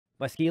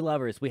My ski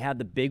lovers, we have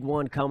the big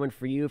one coming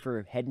for you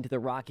for heading to the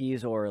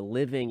Rockies or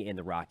living in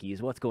the Rockies.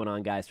 What's going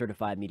on, guys?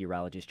 Certified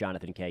meteorologist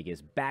Jonathan Keg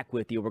is back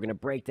with you. We're going to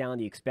break down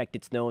the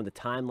expected snow and the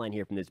timeline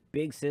here from this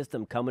big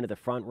system coming to the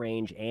Front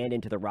Range and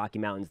into the Rocky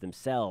Mountains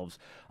themselves.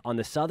 On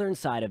the southern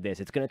side of this,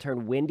 it's going to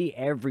turn windy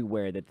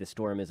everywhere that the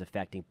storm is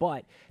affecting,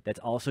 but that's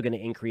also going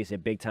to increase a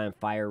big-time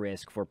fire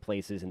risk for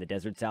places in the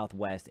desert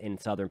Southwest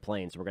and Southern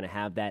Plains. We're going to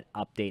have that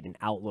update and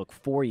outlook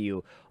for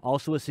you.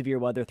 Also a severe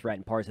weather threat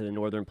in parts of the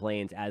Northern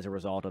Plains as a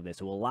result of this.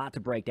 So a lot to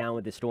break down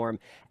with this storm.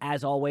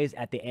 As always,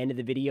 at the end of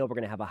the video, we're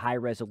going to have a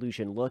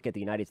high-resolution look at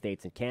the United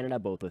States and Canada,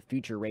 both with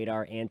future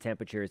radar and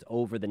temperatures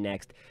over the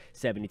next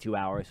 72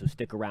 hours. So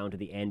stick around to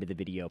the end of the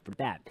video for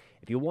that.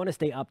 If you want to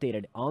stay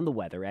updated on the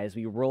weather as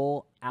we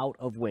roll out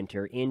of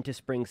winter into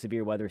spring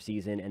severe weather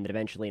season and then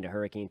eventually into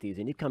hurricane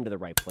season, you've come to the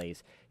right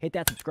place. Hit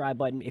that subscribe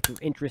button if you're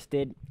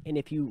interested. And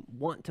if you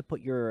want to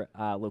put your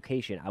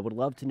location, I would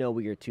love to know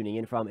where you're tuning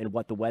in from and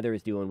what the weather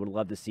is doing. Would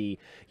love to see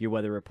your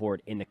weather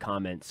report in the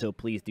comments. So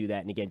please do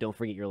that. And again, don't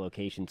forget your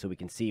location so we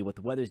can see what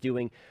the weather's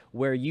doing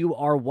where you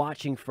are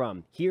watching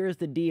from. Here's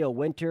the deal.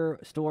 Winter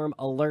storm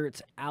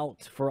alerts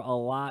out for a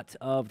lot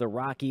of the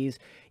Rockies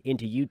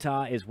into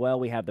Utah as well.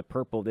 We have the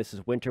purple. This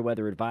is winter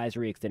weather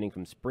advisory extending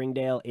from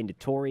Springdale into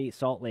Torrey,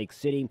 Salt Lake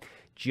City,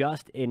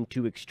 just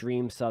into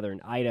extreme southern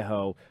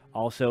Idaho,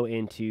 also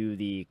into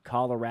the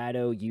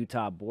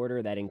Colorado-Utah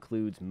border. That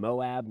includes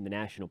Moab, the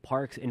national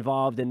parks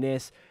involved in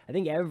this. I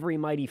think every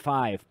Mighty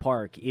Five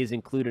park is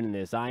included in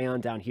this.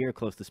 Zion down here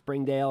close to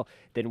Springdale.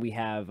 Then we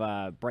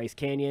have Bryce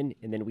Canyon,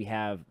 and then we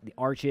have the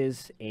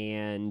Arches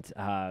and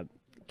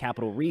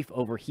Capitol Reef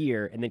over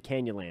here, and then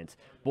Canyonlands.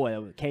 Boy,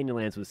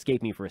 Canyonlands would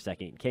escape me for a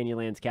second.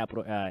 Canyonlands,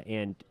 Capitol,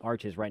 and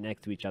Arches right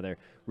next to each other.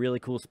 Really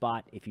cool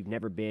spot. If you've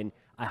never been,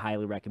 I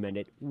highly recommend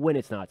it when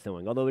it's not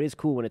snowing, although it is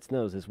cool when it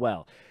snows as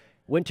well.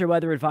 Winter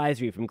weather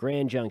advisory from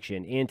Grand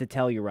Junction into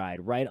Telluride,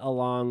 right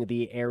along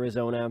the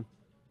Arizona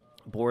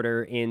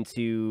border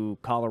into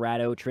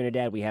Colorado,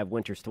 Trinidad. We have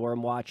winter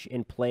storm watch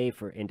in play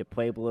into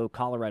Pueblo,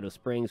 Colorado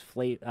Springs,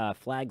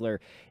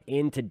 Flagler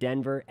into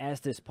Denver,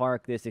 Estes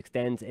Park. This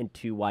extends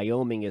into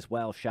Wyoming as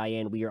well.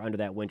 Cheyenne, we are under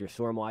that winter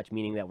storm watch,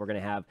 meaning that we're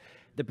going to have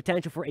the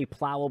potential for a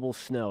plowable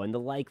snow and the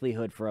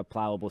likelihood for a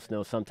plowable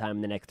snow sometime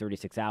in the next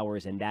 36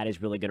 hours, and that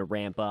is really going to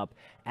ramp up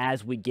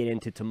as we get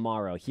into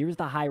tomorrow. Here's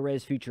the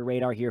high-res future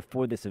radar here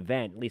for this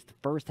event, at least the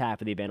first half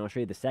of the event. I'll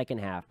show you the second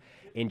half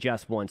in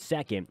just 1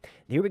 second.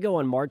 Here we go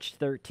on March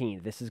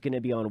 13th. This is going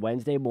to be on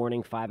Wednesday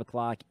morning, 5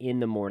 o'clock in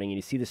the morning, and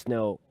you see the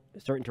snow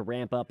starting to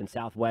ramp up in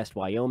southwest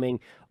Wyoming.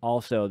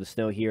 Also, the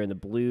snow here in the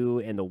blue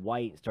and the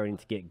white starting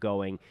to get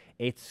going.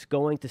 It's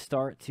going to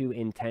start to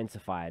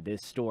intensify,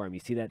 this storm.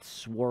 You see that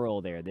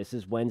swirl there. This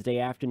is Wednesday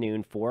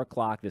afternoon, 4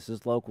 o'clock. This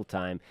is local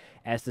time.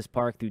 Estes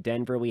Park through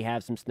Denver, we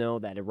have some snow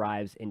that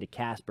arrives into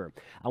Casper.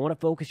 I want to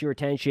focus your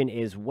attention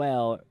as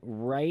well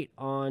right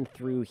on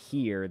through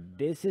here.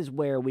 This is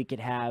where we could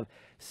have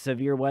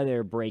severe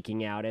weather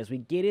breaking out as we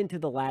get into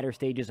the latter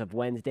stages of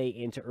Wednesday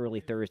into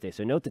early Thursday.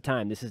 So note the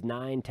time. This is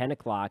 9, 10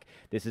 o'clock.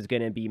 This is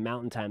going to be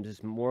mountain time. This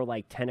is more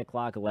like 10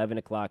 o'clock, 11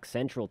 o'clock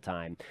central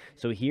time.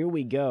 So here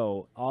we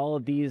go. All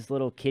of these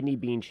little kidney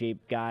bean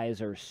shaped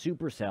guys are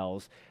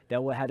supercells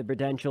that will have the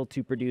potential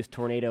to produce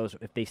tornadoes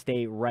if they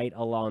stay right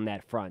along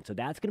that front. So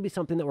that's going to be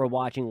something that we're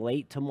watching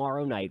late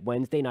tomorrow night,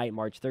 Wednesday night,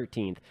 March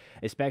 13th,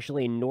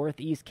 especially in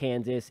northeast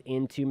Kansas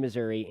into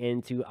Missouri,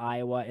 into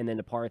Iowa, and then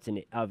the parts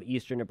of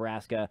eastern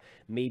Nebraska,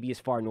 maybe as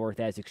far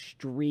north as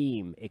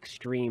extreme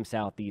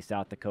southeast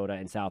South Dakota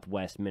and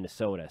southwest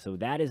Minnesota. So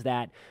that is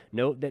that.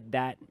 Note that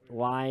that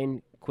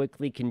line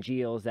quickly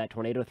congeals. That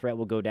tornado threat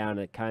will go down,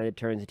 and it kind of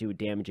turns into a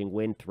damaging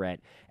wind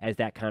threat as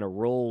that kind of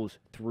rolls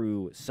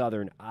through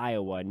southern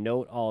Iowa.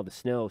 Note all the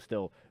snow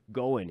still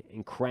going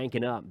and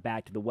cranking up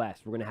back to the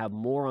west. We're going to have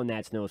more on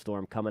that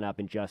snowstorm coming up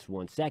in just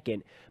 1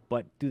 second,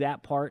 but through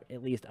that part,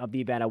 at least, of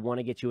the event, I want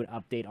to get you an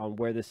update on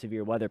where the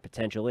severe weather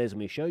potential is, and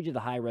we showed you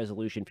the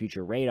high-resolution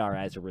future radar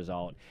as a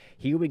result.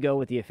 Here we go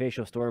with the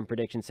official Storm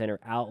Prediction Center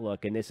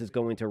outlook, and this is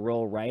going to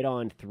roll right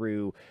on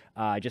through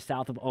just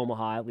south of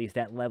Omaha, at least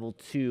at level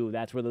 2.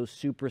 That's where those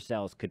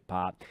supercells could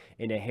pop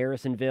into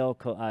Harrisonville,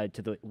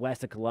 to the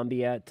west of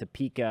Columbia,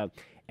 Topeka,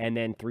 and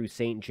then through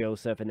St.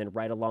 Joseph, and then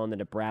right along the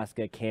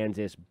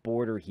Nebraska-Kansas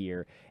border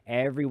here.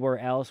 Everywhere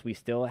else, we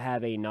still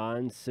have a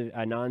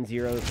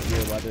non-zero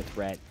severe weather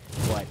threat,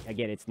 but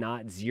again, it's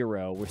not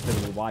zero. We're still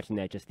going to be watching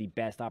that. Just the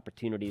best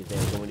opportunities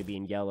there are going to be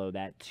in yellow,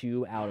 that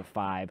 2 out of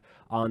 5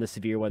 on the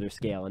severe weather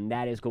scale, and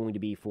that is going to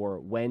be for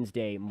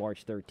Wednesday,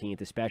 March 13th,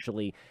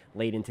 especially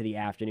late into the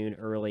afternoon,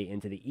 early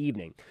into the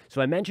evening.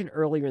 So I mentioned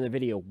earlier in the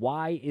video,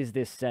 why is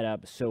this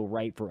setup so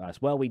right for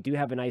us? Well, we do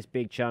have a nice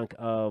big chunk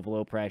of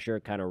low pressure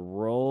kind of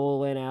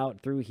rolling out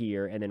through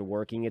here and then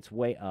working its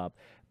way up.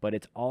 But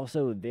it's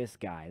also this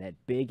guy, that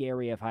big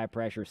area of high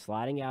pressure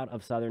sliding out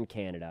of southern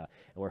Canada.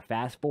 And we're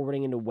fast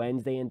forwarding into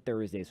Wednesday and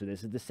Thursday. So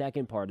this is the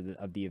second part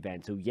of the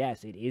event. So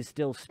yes, it is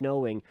still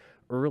snowing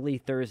early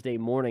Thursday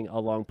morning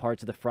along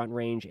parts of the Front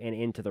Range and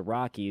into the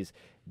Rockies.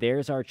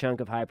 There's our chunk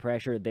of high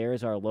pressure.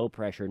 There's our low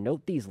pressure.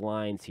 Note these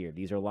lines here.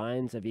 These are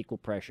lines of equal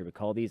pressure. We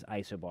call these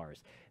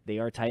isobars. They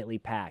are tightly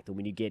packed. And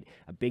when you get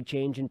a big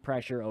change in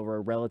pressure over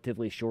a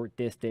relatively short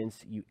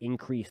distance, you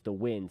increase the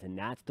winds. And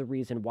that's the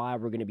reason why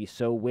we're going to be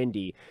so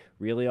windy,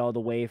 really all the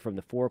way from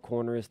the Four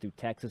Corners through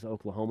Texas,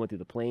 Oklahoma, through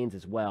the plains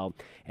as well.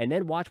 And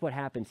then watch what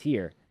happens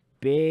here.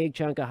 Big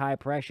chunk of high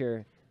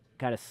pressure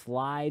kind of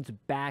slides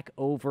back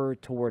over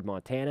toward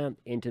Montana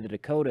into the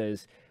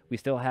Dakotas. We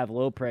still have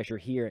low pressure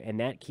here, and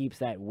that keeps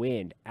that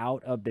wind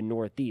out of the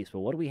northeast. But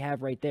what do we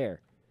have right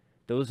there?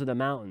 Those are the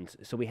mountains.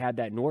 So we have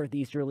that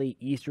northeasterly,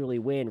 easterly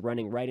wind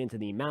running right into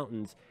the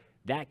mountains.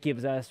 That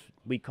gives us,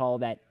 we call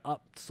that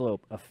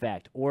upslope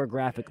effect,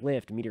 orographic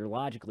lift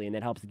meteorologically, and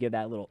that helps to give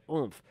that little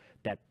oomph,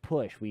 that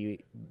push.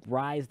 We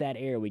rise that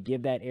air, we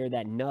give that air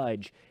that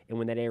nudge, and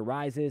when that air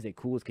rises, it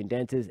cools,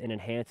 condenses, and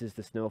enhances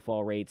the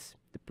snowfall rates,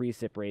 the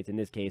precip rates. In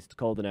this case, it's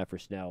cold enough for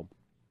snow.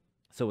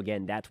 So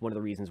again, that's one of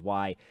the reasons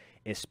why,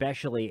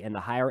 especially in the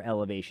higher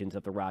elevations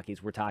of the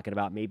Rockies, we're talking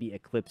about maybe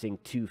eclipsing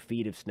 2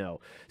 feet of snow.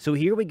 So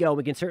here we go.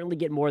 We can certainly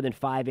get more than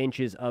 5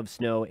 inches of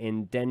snow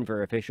in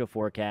Denver. Official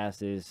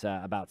forecast is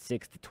about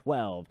 6 to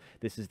 12.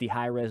 This is the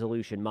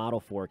high-resolution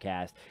model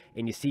forecast.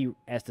 And you see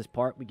Estes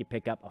Park, we could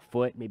pick up a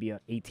foot, maybe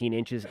 18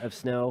 inches of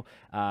snow.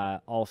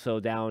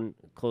 Also down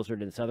closer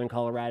to the southern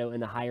Colorado in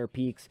the higher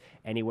peaks,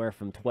 anywhere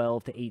from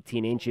 12 to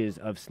 18 inches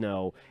of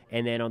snow.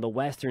 And then on the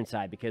western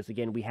side, because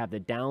again, we have the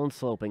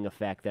downsloping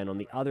effect, then on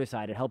the other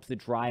side, it helps to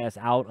dry us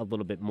out a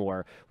little bit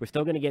more. We're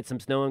still going to get some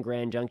snow in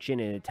Grand Junction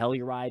and at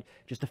Telluride,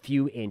 just a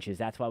few inches.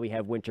 That's why we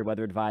have winter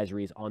weather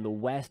advisories on the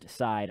west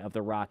side of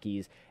the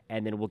Rockies,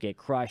 and then we'll get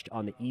crushed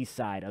on the east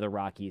side of the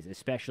Rockies,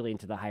 especially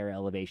into the higher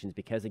elevations,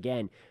 because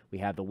again, we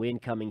have the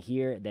wind coming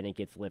here, then it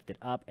gets lifted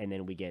up, and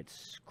then we get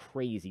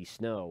crazy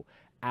snow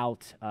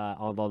out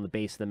along the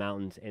base of the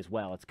mountains as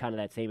well. It's kind of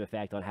that same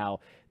effect on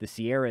how the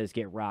Sierras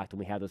get rocked when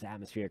we have those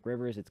atmospheric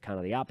rivers. It's kind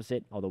of the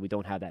opposite, although we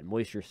don't have that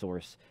moisture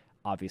source,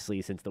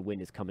 obviously, since the wind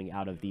is coming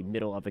out of the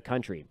middle of the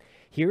country.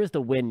 Here is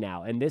the wind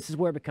now, and this is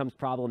where it becomes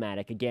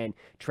problematic. Again,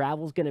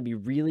 travel is going to be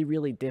really,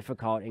 really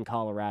difficult in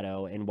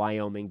Colorado and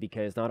Wyoming,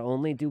 because not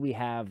only do we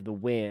have the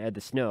wind,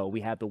 the snow, we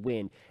have the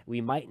wind.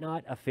 We might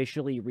not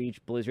officially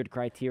reach blizzard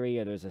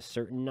criteria. There's a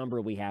certain number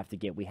we have to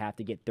get. We have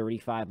to get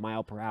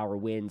 35-mile-per-hour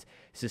winds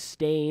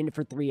sustained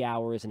for 3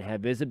 hours and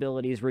have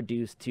visibilities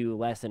reduced to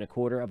less than a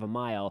quarter of a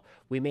mile.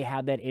 We may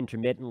have that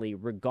intermittently.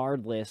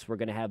 Regardless, we're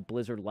going to have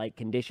blizzard-like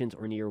conditions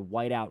or near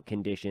whiteout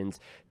conditions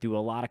through a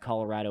lot of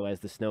Colorado as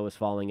the snow is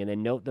falling. And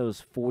then note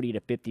those 40 to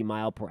 50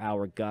 mile per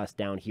hour gusts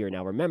down here.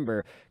 Now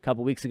remember, a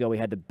couple weeks ago we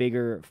had the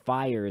bigger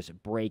fires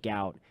break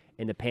out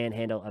in the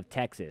panhandle of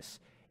Texas.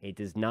 It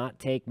does not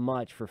take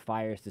much for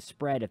fires to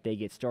spread if they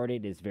get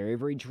started. It is very,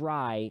 very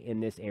dry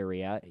in this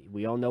area.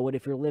 We all know it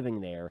if you're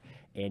living there.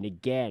 And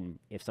again,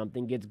 if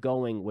something gets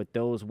going with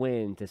those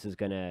winds, this is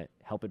going to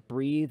help it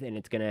breathe, and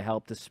it's going to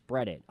help to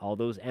spread it, all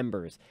those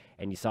embers.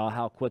 And you saw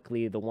how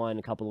quickly the one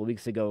a couple of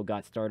weeks ago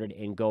got started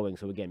and going.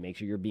 So again, make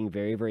sure you're being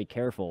very, very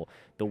careful.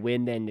 The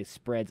wind then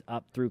spreads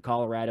up through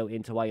Colorado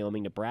into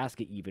Wyoming,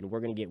 Nebraska even. We're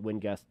going to get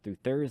wind gusts through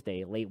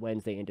Thursday, late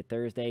Wednesday into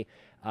Thursday,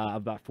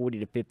 about 40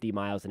 to 50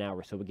 miles an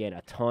hour. So again,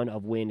 a ton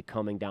of wind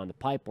coming down the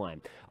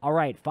pipeline. All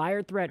right,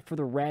 fire threat for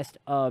the rest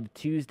of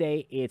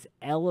Tuesday. It's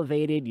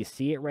elevated. You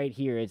see it right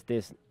here. It's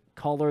this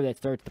color that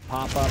starts to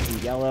pop up in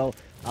yellow,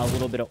 a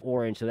little bit of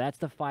orange. So that's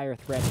the fire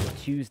threat for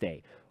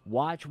Tuesday.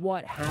 Watch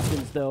what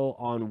happens, though,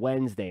 on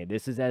Wednesday.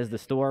 This is as the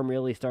storm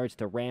really starts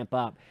to ramp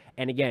up.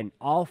 And again,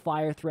 all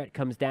fire threat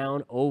comes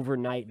down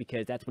overnight,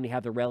 because that's when you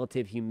have the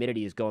relative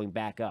humidity is going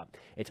back up.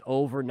 It's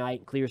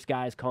overnight, clear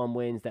skies, calm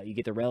winds, that you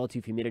get the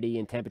relative humidity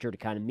and temperature to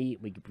kind of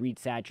meet. We reach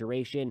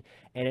saturation,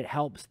 and it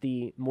helps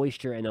the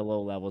moisture in the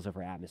low levels of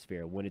our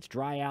atmosphere. When it's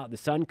dry out, the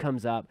sun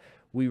comes up,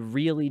 we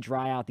really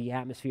dry out the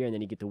atmosphere, and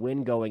then you get the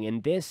wind going.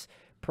 And this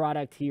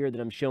product here that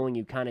I'm showing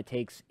you kind of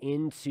takes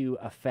into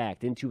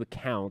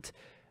account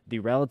the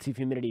relative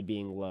humidity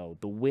being low,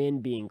 the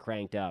wind being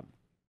cranked up,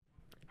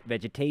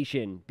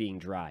 vegetation being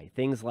dry,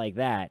 things like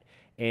that.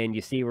 And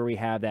you see where we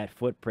have that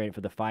footprint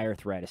for the fire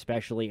threat,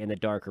 especially in the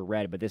darker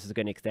red. But this is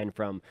going to extend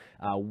from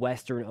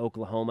western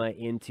Oklahoma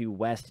into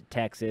West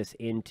Texas,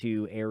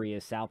 into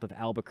areas south of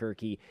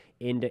Albuquerque,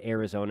 into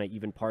Arizona,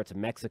 even parts of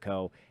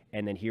Mexico.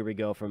 And then here we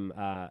go from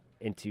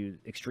into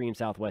extreme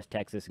southwest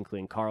Texas,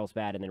 including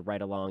Carlsbad, and then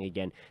right along,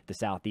 again, the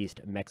southeast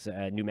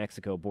New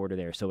Mexico border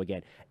there. So,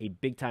 again, a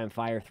big-time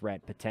fire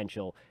threat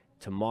potential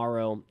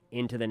tomorrow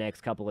into the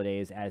next couple of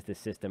days as the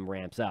system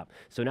ramps up.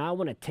 So now I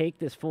want to take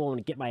this full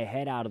and get my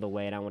head out of the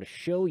way, and I want to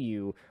show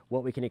you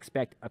what we can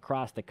expect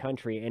across the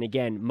country. And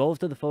again,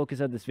 most of the focus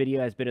of this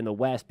video has been in the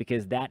west,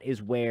 because that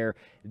is where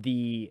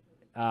the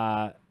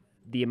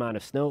amount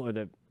of snow, or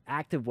the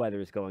active weather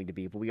is going to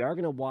be, but we are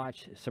going to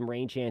watch some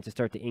rain chances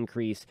start to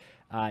increase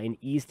in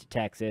East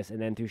Texas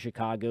and then through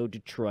Chicago,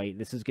 Detroit.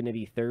 This is going to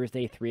be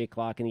Thursday, 3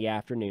 o'clock in the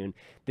afternoon.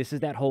 This is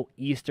that whole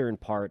eastern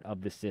part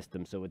of the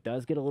system, so it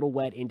does get a little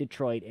wet in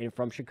Detroit and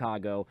from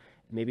Chicago,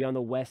 maybe on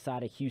the west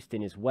side of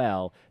Houston as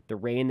well. The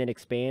rain then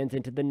expands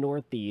into the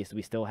northeast.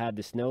 We still have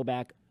the snow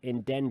back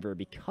in Denver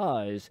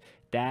because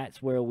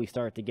that's where we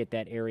start to get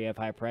that area of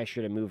high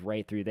pressure to move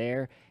right through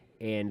there.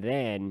 And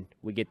then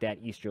we get that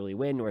easterly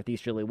wind,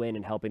 northeasterly wind,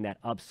 and helping that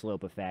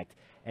upslope effect.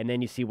 And then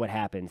you see what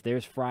happens.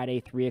 There's Friday,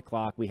 3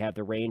 o'clock. We have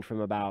the rain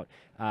from about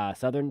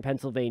southern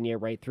Pennsylvania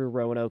right through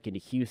Roanoke into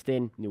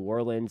Houston, New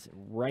Orleans,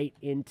 right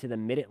into the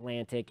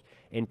mid-Atlantic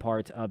and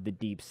parts of the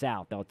deep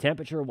south. Now,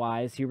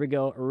 temperature-wise, here we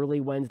go,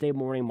 early Wednesday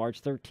morning,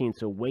 March 13th.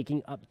 So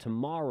waking up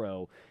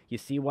tomorrow, you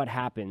see what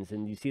happens,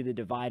 and you see the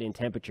divide in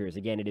temperatures.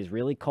 Again, it is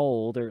really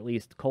cold, or at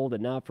least cold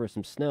enough for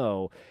some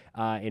snow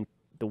in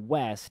the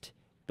west.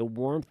 The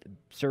warmth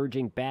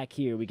surging back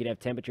here. We could have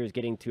temperatures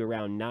getting to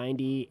around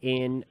 90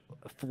 in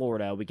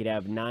Florida. We could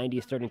have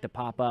 90 starting to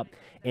pop up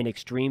in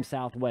extreme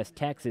southwest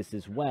Texas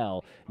as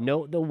well.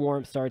 Note the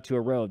warmth start to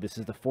erode. This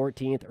is the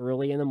 14th,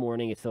 early in the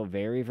morning. It's still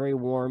very, very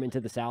warm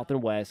into the south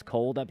and west.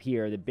 Cold up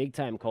here, the big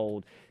time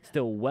cold,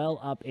 still well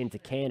up into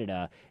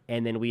Canada.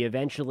 And then we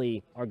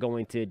eventually are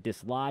going to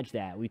dislodge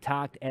that. We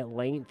talked at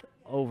length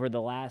over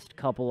the last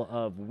couple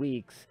of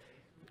weeks,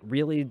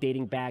 really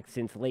dating back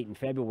since late in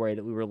February,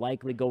 that we were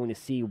likely going to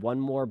see one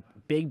more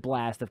big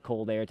blast of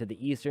cold air to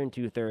the eastern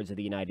two-thirds of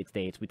the United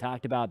States. We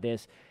talked about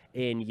this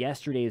in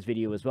yesterday's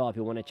video as well. If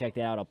you want to check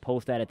that out, I'll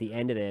post that at the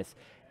end of this.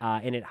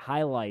 And it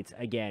highlights,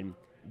 again,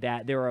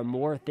 that there are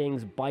more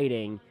things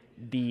biting.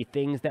 The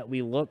things that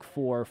we look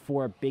for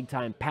a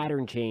big-time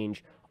pattern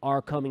change are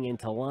coming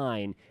into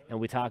line, and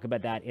we talk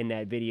about that in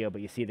that video.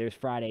 But you see, there's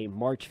Friday,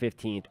 March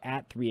 15th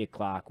at 3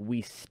 o'clock.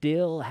 We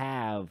still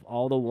have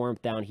all the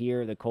warmth down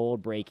here, the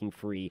cold breaking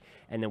free,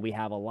 and then we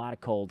have a lot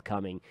of cold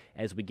coming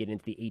as we get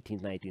into the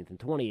 18th, 19th, and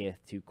 20th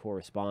to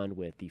correspond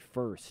with the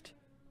first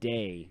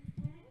day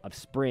of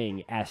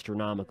spring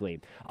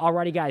astronomically.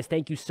 Alrighty, guys,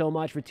 thank you so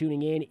much for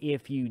tuning in.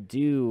 If you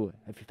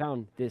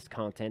found this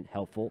content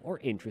helpful or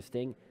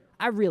interesting,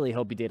 I really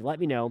hope you did.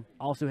 Let me know.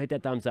 Also, hit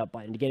that thumbs up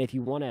button. Again, if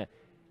you want to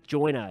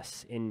join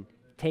us and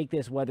take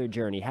this weather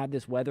journey, have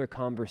this weather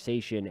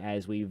conversation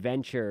as we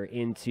venture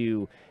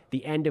into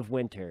the end of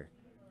winter,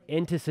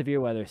 into severe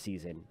weather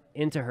season,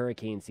 into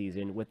hurricane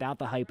season, without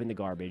the hype and the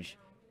garbage,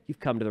 you've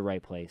come to the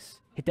right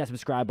place. Hit that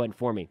subscribe button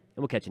for me,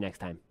 and we'll catch you next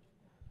time.